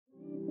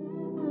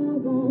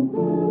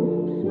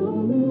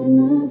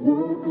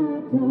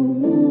Hey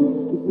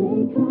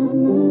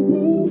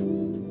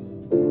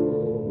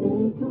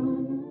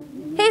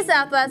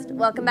Southwest,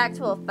 welcome back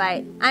to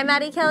WolfByte. I'm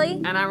Maddie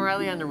Kelly. And I'm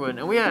Riley Underwood,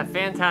 and we have a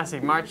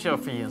fantastic March show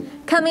for you.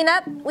 Coming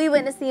up, we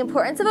witness the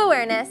importance of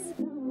awareness,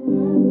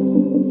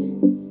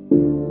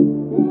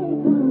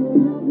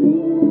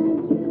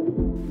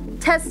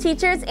 test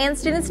teachers and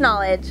students'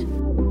 knowledge,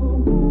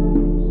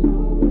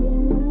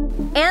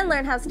 and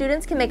learn how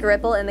students can make a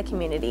ripple in the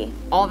community.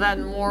 All that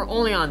and more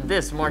only on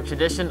this March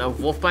edition of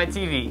WolfByte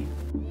TV.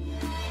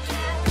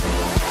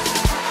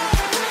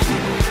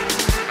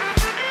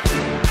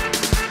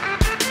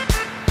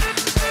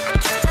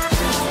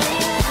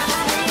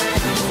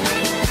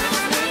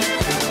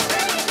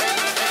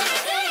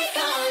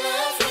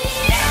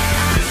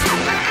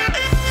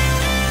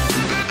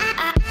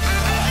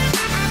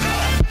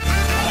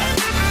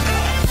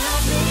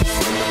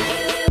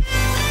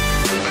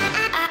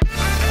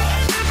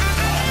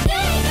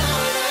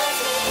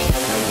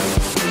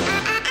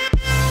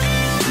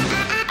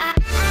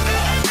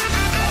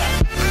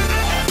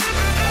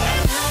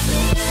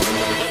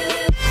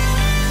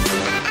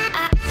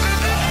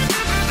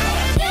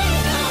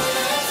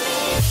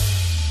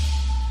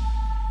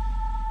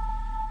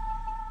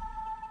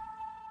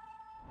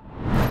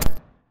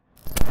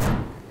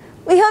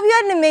 We hope you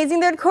had an amazing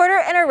third quarter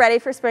and are ready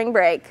for spring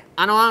break.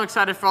 I know I'm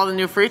excited for all the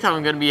new free time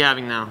I'm going to be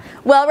having now.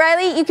 Well,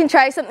 Riley, you can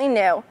try something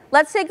new.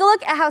 Let's take a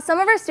look at how some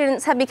of our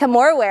students have become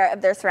more aware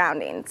of their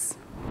surroundings.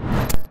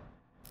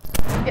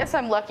 I guess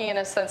I'm lucky in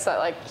a sense that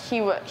like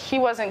he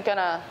wasn't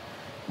gonna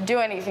do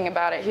anything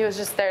about it. He was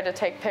just there to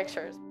take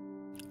pictures.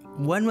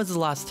 When was the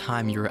last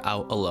time you were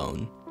out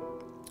alone?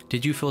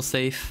 Did you feel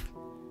safe?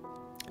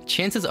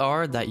 Chances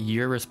are that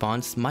your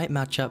response might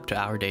match up to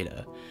our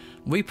data.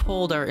 We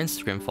polled our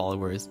Instagram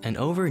followers, and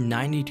over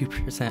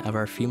 92% of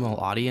our female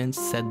audience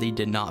said they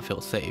did not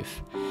feel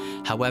safe.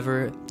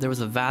 However, there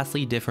was a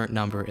vastly different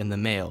number in the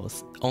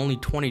males. Only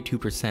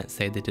 22%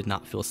 say they did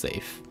not feel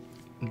safe.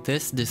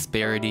 This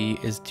disparity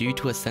is due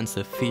to a sense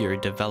of fear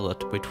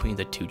developed between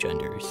the two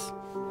genders.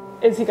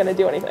 Is he going to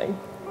do anything?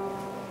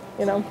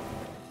 You know?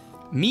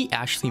 Meet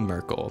Ashley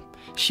Merkel.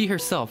 She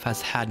herself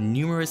has had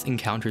numerous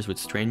encounters with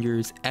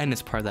strangers and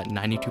is part of that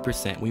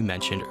 92% we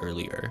mentioned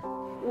earlier.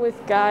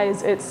 With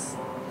guys, it's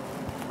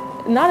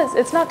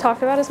not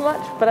talked about as much,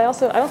 but I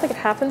don't think it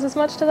happens as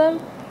much to them.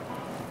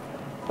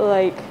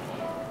 Like,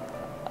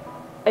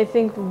 I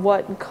think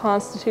what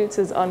constitutes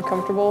as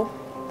uncomfortable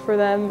for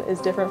them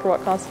is different for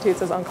what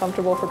constitutes as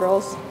uncomfortable for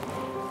girls.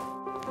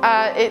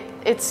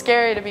 It's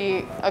scary to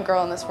be a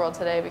girl in this world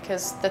today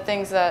because the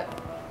things that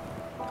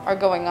are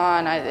going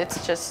on,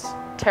 it's just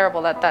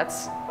terrible that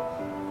that's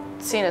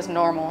seen as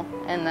normal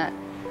and that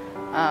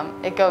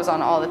it goes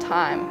on all the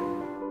time.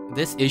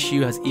 This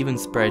issue has even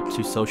spread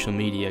to social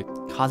media,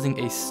 causing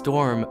a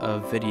storm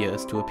of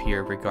videos to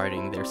appear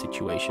regarding their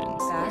situations.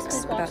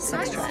 About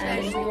sex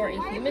trafficking.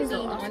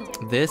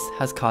 This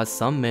has caused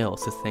some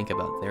males to think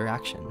about their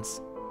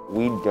actions.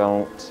 We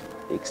don't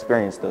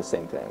experience those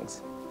same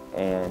things,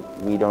 and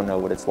we don't know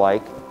what it's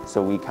like,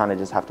 so we kind of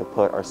just have to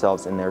put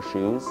ourselves in their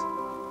shoes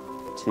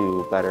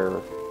to better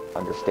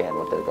understand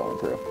what they're going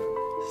through.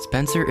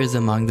 Spencer is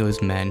among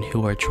those men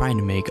who are trying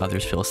to make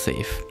others feel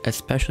safe,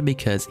 especially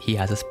because he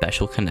has a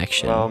special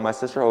connection. Well, my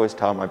sister always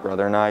taught my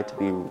brother and I to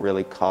be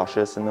really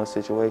cautious in those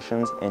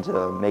situations and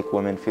to make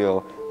women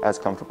feel as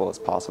comfortable as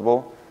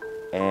possible.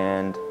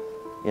 And,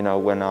 you know,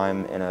 when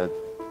I'm in a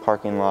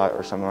parking lot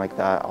or something like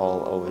that,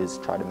 I'll always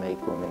try to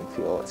make women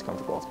feel as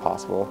comfortable as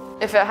possible.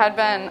 If it had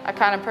been a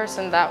kind of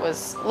person that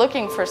was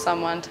looking for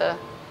someone to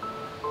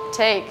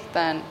take,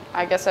 then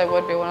I guess I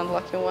would be one of the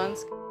lucky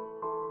ones.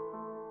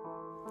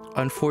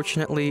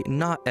 Unfortunately,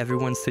 not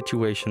everyone's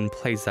situation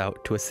plays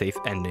out to a safe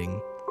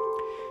ending.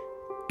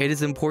 It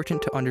is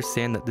important to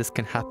understand that this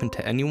can happen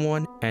to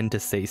anyone and to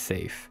stay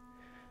safe.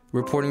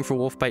 Reporting for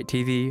WolfByte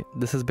TV,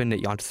 this has been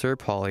Yontasur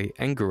Pauly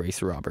and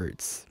Grace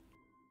Roberts.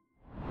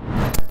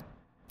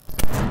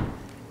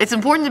 It's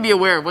important to be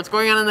aware of what's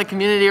going on in the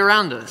community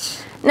around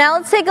us. Now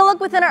let's take a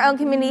look within our own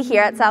community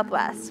here at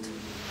Southwest.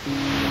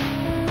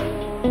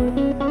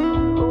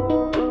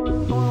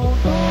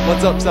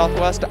 What's up,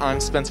 Southwest? I'm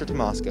Spencer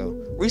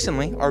Tomasco.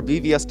 Recently, our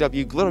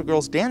BVSW Glitter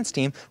Girls dance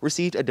team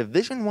received a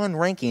Division I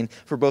ranking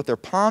for both their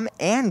prom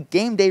and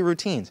game day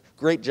routines.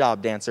 Great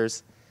job,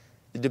 dancers.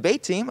 The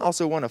debate team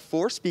also won a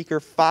 4-speaker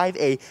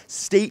 5A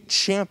state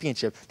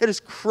championship. That is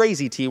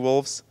crazy,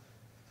 T-Wolves.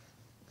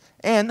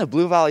 And the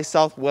Blue Valley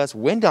Southwest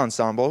Wind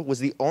Ensemble was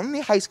the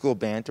only high school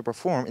band to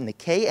perform in the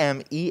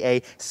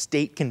KMEA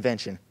State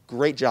Convention.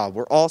 Great job.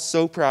 We're all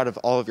so proud of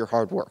all of your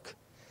hard work.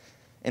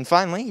 And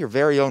finally, your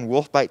very own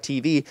WolfByte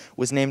TV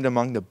was named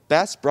among the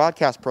best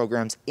broadcast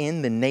programs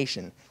in the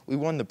nation. We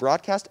won the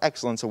Broadcast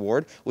Excellence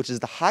Award, which is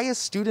the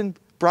highest student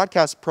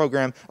broadcast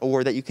program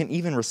award that you can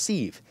even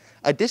receive.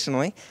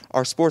 Additionally,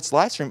 our sports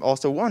livestream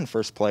also won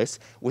first place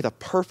with a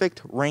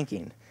perfect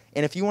ranking.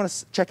 And if you want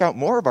to check out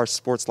more of our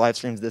sports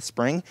livestreams this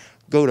spring,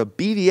 go to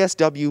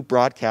BVSW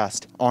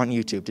Broadcast on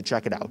YouTube to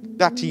check it out.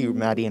 Back to you,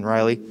 Maddie and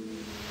Riley.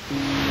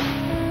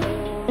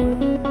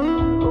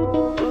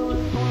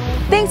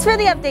 Thanks Thanks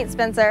for the update,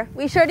 Spencer.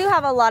 We sure do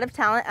have a lot of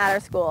talent at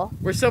our school.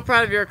 We're so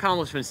proud of your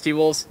accomplishments,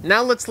 T-Wolves.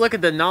 Now let's look at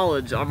the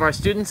knowledge of our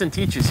students and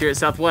teachers here at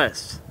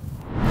Southwest.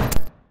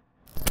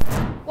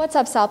 What's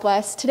up,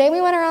 Southwest? Today we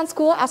went around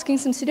school asking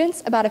some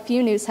students about a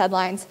few news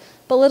headlines,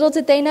 but little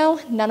did they know,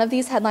 none of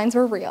these headlines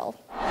were real.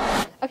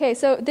 Okay,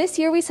 so this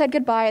year we said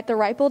goodbye at the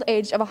ripe old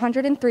age of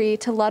 103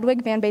 to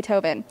Ludwig van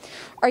Beethoven.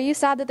 Are you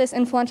sad that this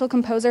influential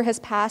composer has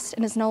passed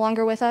and is no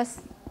longer with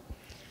us?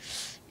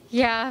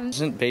 Yeah.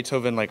 Isn't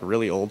Beethoven like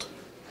really old?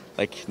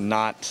 Like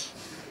not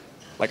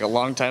like a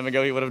long time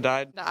ago he would have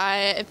died?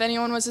 If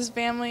anyone was his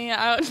family,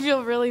 I would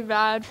feel really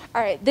bad.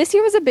 All right, this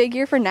year was a big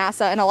year for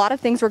NASA and a lot of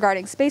things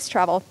regarding space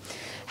travel.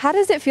 How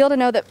does it feel to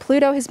know that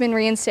Pluto has been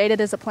reinstated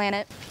as a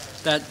planet?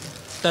 That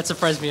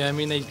surprised me. I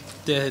mean,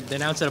 they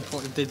denounced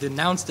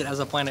it as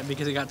a planet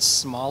because it got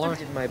smaller.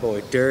 Did my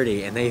boy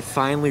dirty, and they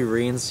finally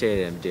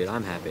reinstated him, dude.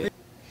 I'm happy.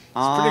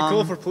 It's pretty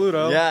cool for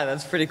Pluto. Yeah,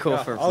 that's pretty cool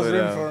for Pluto. I was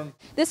rooting for him.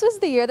 This was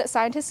the year that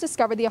scientists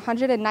discovered the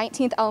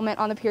 119th element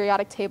on the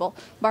periodic table,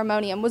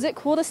 barmonium. Was it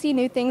cool to see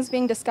new things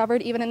being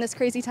discovered even in this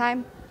crazy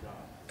time?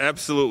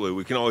 Absolutely.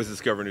 We can always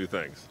discover new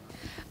things.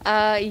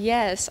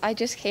 Yes, I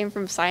just came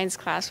from science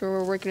class where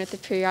we're working with the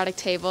periodic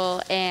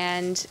table,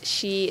 and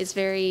she's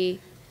very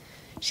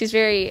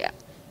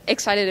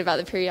excited about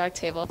the periodic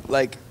table.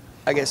 Like,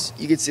 I guess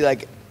you could see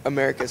like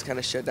America's kind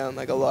of shut down.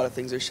 Like a lot of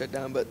things are shut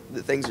down, but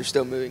the things are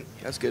still moving.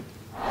 That's good.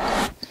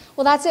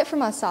 Well, that's it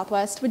from us,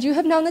 Southwest. Would you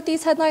have known that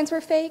these headlines were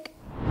fake?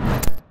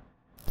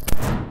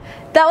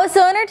 That was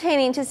so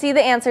entertaining to see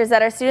the answers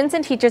that our students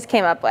and teachers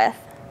came up with.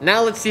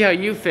 Now let's see how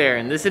you fare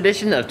in this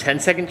edition of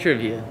 10-Second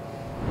Trivia.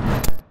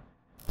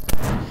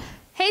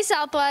 Hey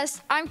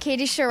Southwest, I'm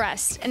Katie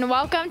Charest, and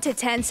welcome to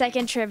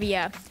 10-Second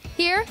Trivia.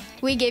 Here,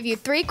 we give you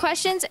 3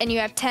 questions and you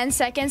have 10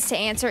 seconds to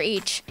answer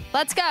each.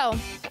 Let's go!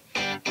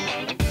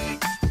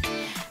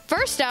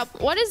 First up,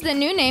 what is the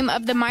new name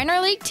of the minor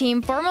league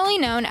team formerly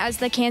known as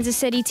the Kansas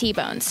City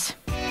T-Bones?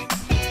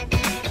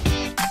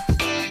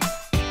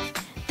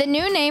 The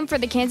new name for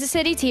the Kansas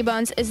City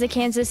T-Bones is the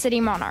Kansas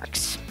City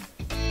Monarchs.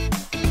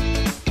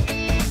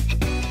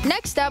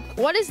 Next up,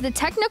 what is the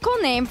technical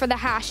name for the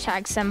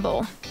hashtag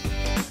symbol?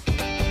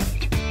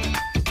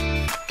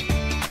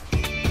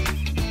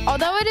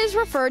 Although it is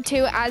referred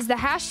to as the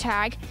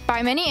hashtag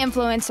by many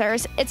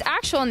influencers, its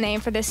actual name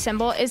for this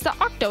symbol is the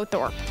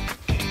octothorpe.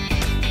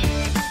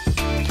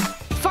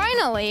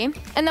 Finally,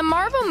 in the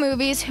Marvel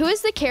movies, who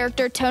is the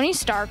character Tony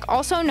Stark,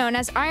 also known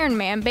as Iron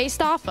Man,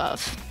 based off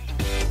of?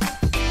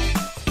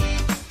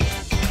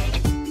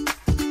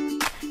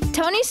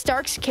 Tony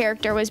Stark's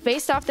character was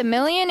based off the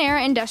millionaire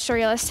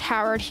industrialist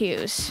Howard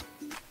Hughes.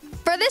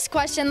 For this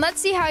question, let's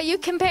see how you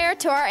compare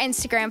to our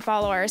Instagram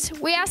followers.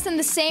 We asked them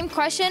the same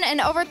question and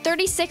over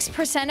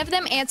 36% of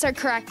them answered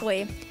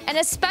correctly. And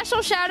a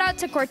special shout out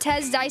to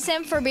Cortez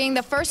Dyson for being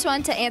the first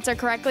one to answer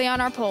correctly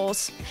on our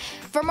polls.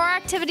 For more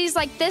activities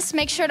like this,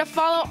 make sure to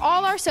follow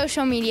all our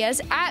social medias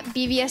at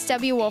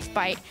BVSW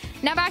WolfByte.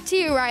 Now back to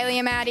you, Riley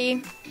and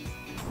Maddie.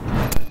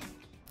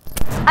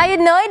 I had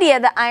no idea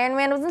that Iron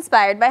Man was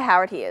inspired by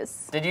Howard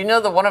Hughes. Did you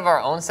know that one of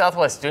our own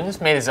Southwest students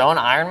made his own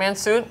Iron Man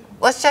suit?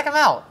 Let's check him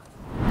out.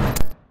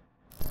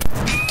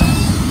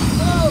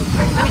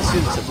 Many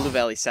students at Blue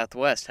Valley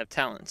Southwest have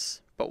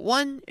talents, but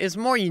one is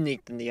more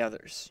unique than the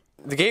others.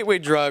 The gateway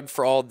drug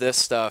for all this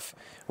stuff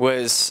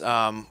was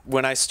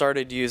when I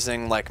started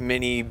using like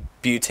mini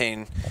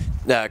butane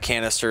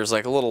canisters,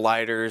 like little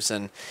lighters,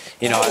 and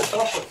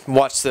I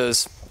watched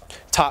those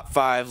top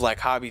 5 like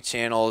hobby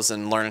channels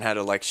and learning how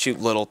to like shoot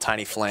little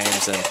tiny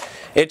flames, and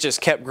it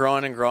just kept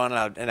growing and growing,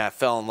 and I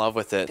fell in love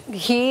with it.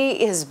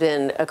 He has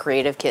been a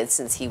creative kid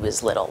since he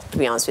was little, to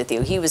be honest with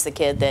you. He was the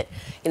kid that,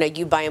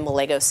 you buy him a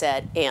Lego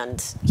set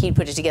and he'd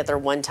put it together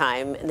one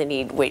time and then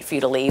he'd wait for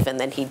you to leave and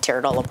then he'd tear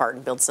it all apart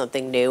and build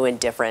something new and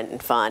different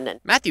and fun.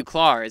 Matthew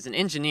Clark is an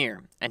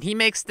engineer, and he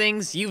makes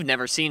things you've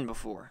never seen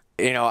before.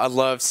 I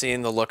love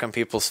seeing the look on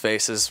people's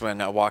faces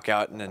when I walk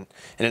out in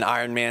an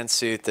Iron Man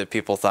suit that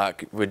people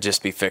thought would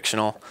just be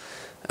fictional.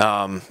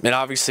 And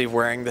obviously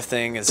wearing the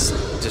thing is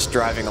just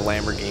driving a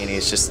Lamborghini.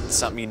 It's just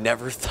something you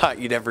never thought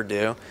you'd ever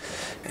do.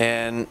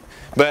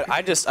 But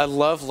I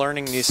love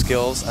learning new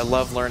skills. I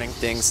love learning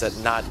things that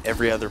not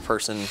every other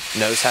person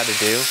knows how to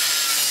do.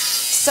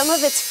 Some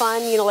of it's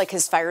fun, like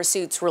his fire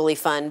suit's really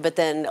fun, but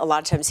then a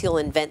lot of times he'll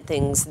invent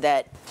things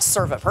that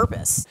serve a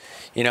purpose.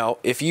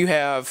 If you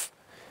have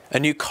a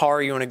new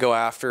car you want to go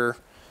after,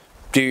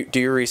 do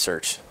your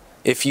research.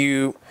 If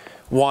you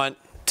want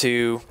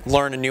to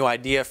learn a new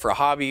idea for a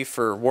hobby,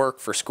 for work,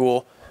 for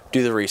school,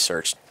 do the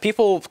research.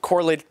 People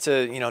correlate it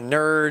to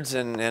nerds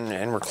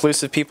and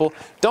reclusive people.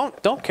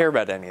 Don't care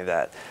about any of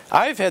that.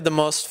 I've had the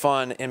most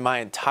fun in my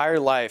entire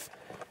life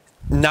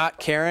not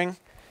caring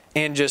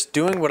and just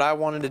doing what I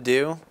wanted to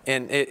do,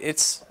 and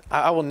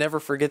I will never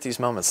forget these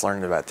moments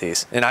learning about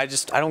these. And I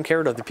don't care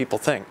what other people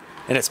think,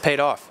 and it's paid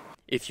off.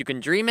 If you can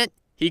dream it,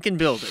 he can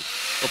build it.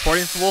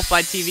 Reporting for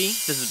WolfByte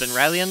TV, this has been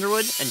Riley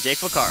Underwood and Jake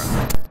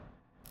Vaccaro.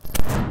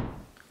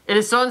 It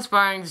is so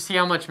inspiring to see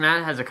how much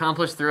Matt has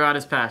accomplished throughout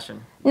his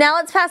passion. Now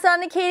let's pass it on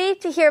to Katie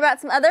to hear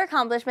about some other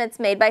accomplishments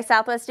made by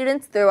Southwest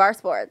students through our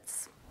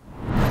sports.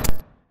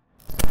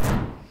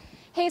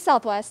 Hey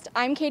Southwest,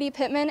 I'm Katie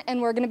Pittman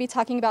and we're going to be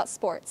talking about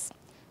sports.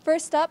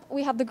 First up,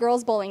 we have the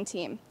girls bowling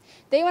team.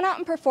 They went out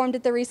and performed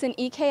at the recent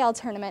EKL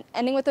tournament,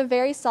 ending with a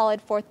very solid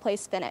 4th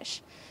place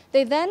finish.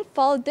 They then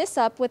followed this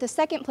up with a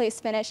 2nd place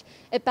finish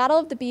at Battle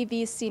of the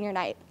BV's senior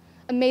night.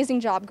 Amazing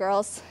job,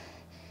 girls.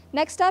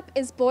 Next up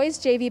is boys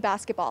JV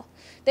basketball.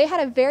 They had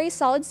a very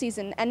solid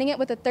season, ending it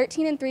with a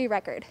 13-3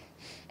 record.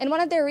 In one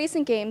of their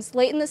recent games,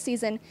 late in the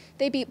season,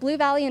 they beat Blue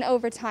Valley in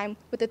overtime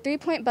with a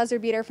 3-point buzzer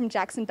beater from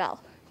Jackson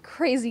Bell.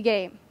 Crazy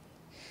game.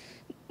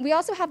 We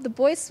also have the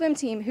boys swim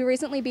team who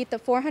recently beat the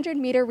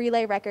 400-meter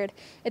relay record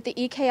at the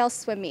EKL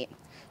swim meet.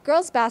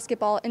 Girls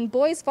basketball and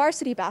boys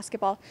varsity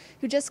basketball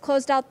who just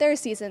closed out their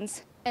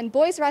seasons. And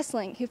boys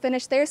wrestling who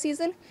finished their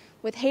season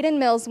with Hayden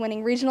Mills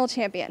winning regional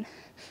champion.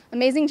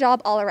 Amazing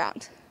job all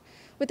around.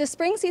 With the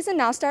spring season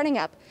now starting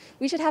up,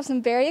 we should have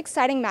some very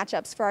exciting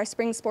matchups for our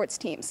spring sports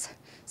teams.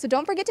 So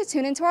don't forget to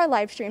tune into our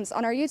live streams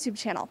on our YouTube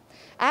channel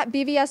at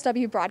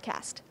BVSW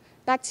Broadcast.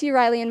 Back to you,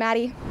 Riley and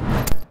Maddie.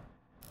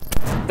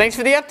 Thanks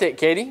for the update,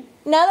 Katie.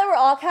 Now that we're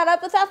all caught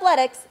up with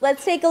athletics,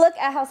 let's take a look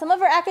at how some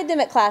of our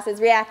academic classes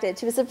reacted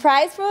to a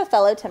surprise from a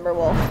fellow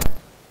Timberwolf.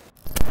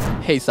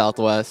 Hey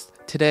Southwest,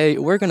 today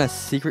we're gonna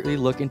secretly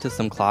look into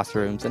some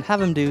classrooms and have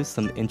them do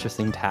some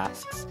interesting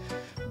tasks.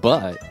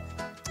 But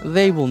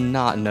they will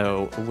not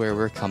know where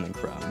we're coming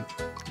from.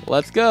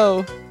 Let's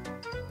go!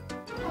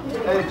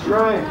 Hey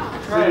Trey,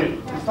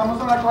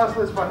 estamos en la clase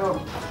de español.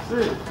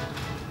 Sí.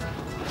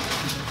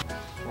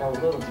 Now,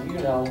 little do you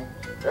know,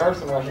 there are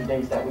some Russian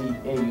things that we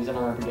use in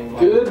our everyday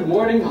life. Good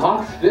morning,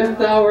 Hawks 5th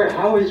hour.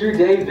 How has your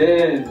day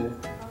been?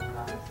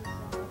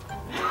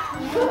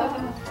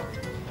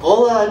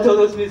 Hola a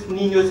todos mis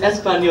niños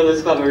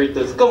españoles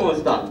favoritos. ¿Cómo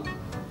están?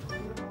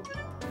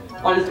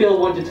 On a scale of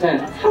 1 to 10,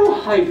 how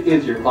hype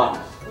is your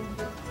class?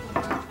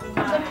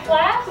 The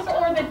class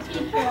or the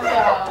teacher?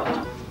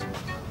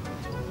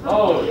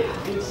 Oh,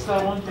 it's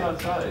that one kid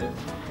outside.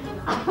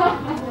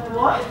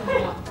 What?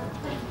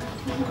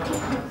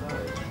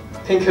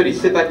 Pink hoodie,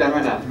 sit back down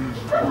right now.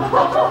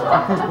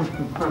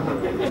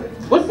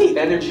 What's the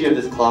energy of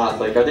this class?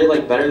 Like, are they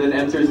like better than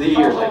M through Z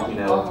or like, you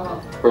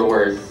know, or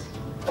worse?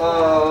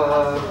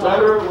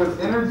 Better with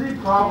energy?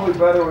 Probably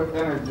better with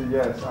energy,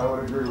 yes. I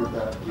would agree with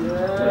that.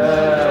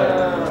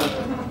 Yeah.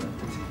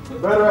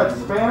 Better at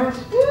Spanish?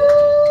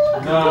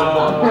 No.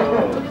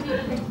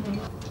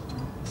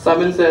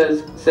 Simon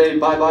says, say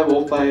bye-bye,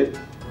 WolfByte.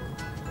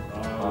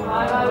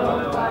 Bye-bye,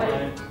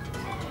 WolfByte.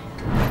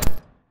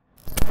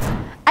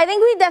 I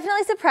think we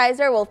definitely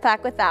surprised our wolf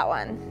pack with that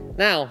one.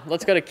 Now,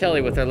 let's go to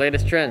Kelly with our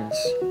latest trends.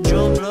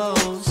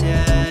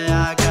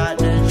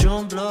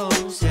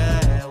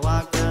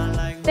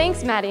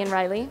 Thanks, Maddie and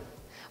Riley.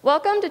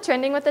 Welcome to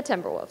Trending with the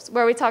Timberwolves,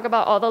 where we talk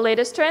about all the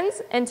latest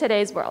trends in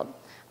today's world.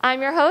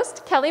 I'm your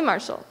host, Kelly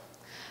Marshall.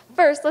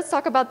 First, let's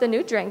talk about the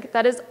new drink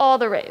that is all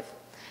the rave.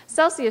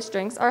 Celsius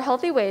drinks are a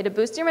healthy way to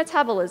boost your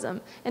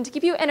metabolism and to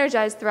keep you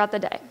energized throughout the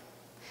day.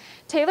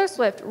 Taylor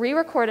Swift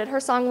re-recorded her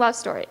song Love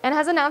Story and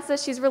has announced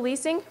that she's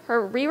releasing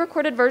her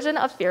re-recorded version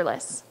of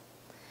Fearless.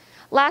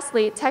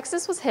 Lastly,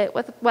 Texas was hit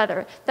with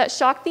weather that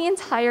shocked the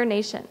entire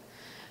nation.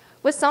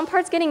 With some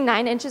parts getting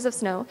 9 inches of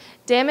snow,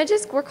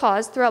 damages were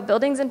caused throughout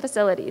buildings and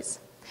facilities.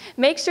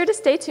 Make sure to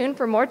stay tuned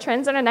for more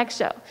trends on our next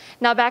show.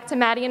 Now back to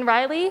Maddie and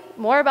Riley,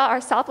 more about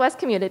our Southwest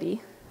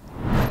community.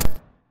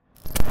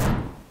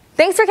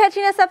 Thanks for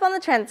catching us up on the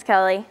trends,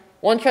 Kelly.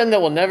 One trend that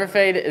will never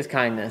fade is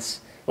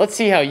kindness. Let's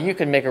see how you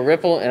can make a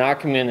ripple in our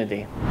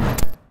community.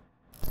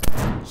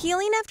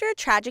 Healing after a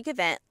tragic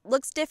event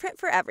looks different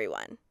for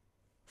everyone.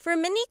 For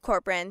Minnie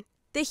Corcoran,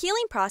 the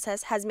healing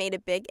process has made a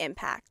big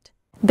impact.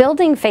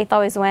 Building Faith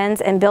Always Wins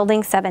and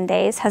building 7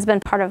 Days has been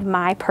part of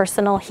my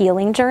personal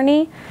healing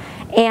journey,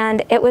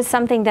 and it was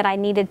something that I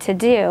needed to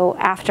do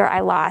after I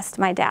lost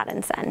my dad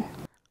and son.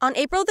 On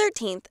April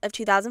 13th of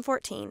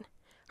 2014,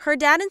 her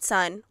dad and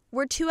son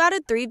were 2 out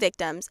of 3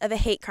 victims of a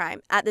hate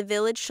crime at the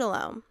Village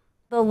Shalom.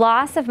 The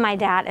loss of my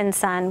dad and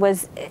son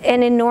was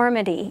an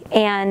enormity,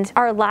 and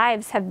our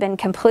lives have been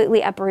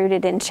completely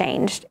uprooted and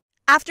changed.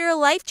 After a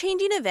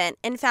life-changing event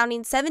and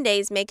founding 7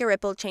 Days Make a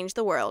Ripple Change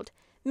the World,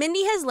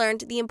 Mindy has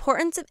learned the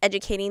importance of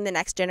educating the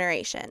next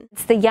generation.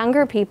 It's the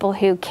younger people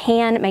who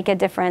can make a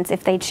difference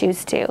if they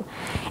choose to.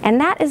 And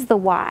that is the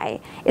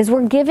why, is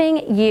we're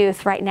giving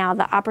youth right now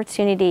the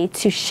opportunity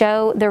to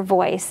show their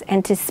voice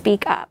and to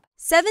speak up.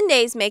 7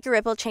 Days Make a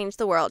Ripple Change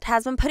the World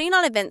has been putting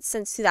on events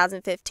since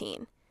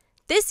 2015.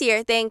 This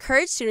year, they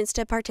encourage students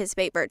to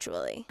participate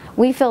virtually.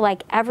 We feel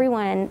like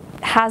everyone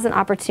has an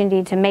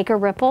opportunity to make a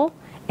ripple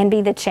and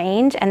be the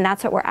change, and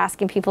that's what we're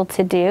asking people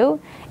to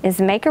do,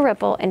 is make a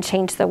ripple and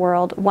change the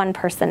world one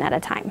person at a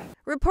time.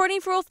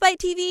 Reporting for WolfByte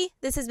TV,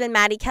 this has been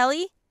Maddie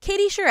Kelly,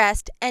 Katie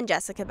Charest, and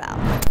Jessica Bell.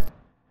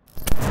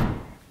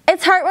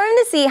 It's heartwarming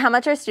to see how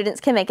much our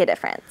students can make a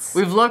difference.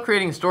 We've loved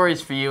creating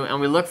stories for you, and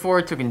we look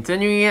forward to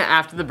continuing it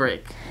after the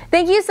break.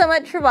 Thank you so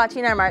much for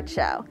watching our March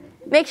show.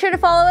 Make sure to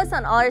follow us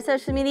on all our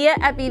social media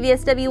at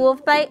BVSW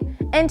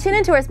WolfByte and tune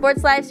into our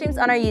sports live streams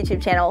on our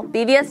YouTube channel,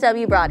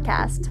 BVSW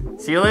Broadcast.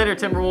 See you later,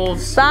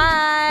 Timberwolves.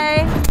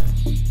 Bye!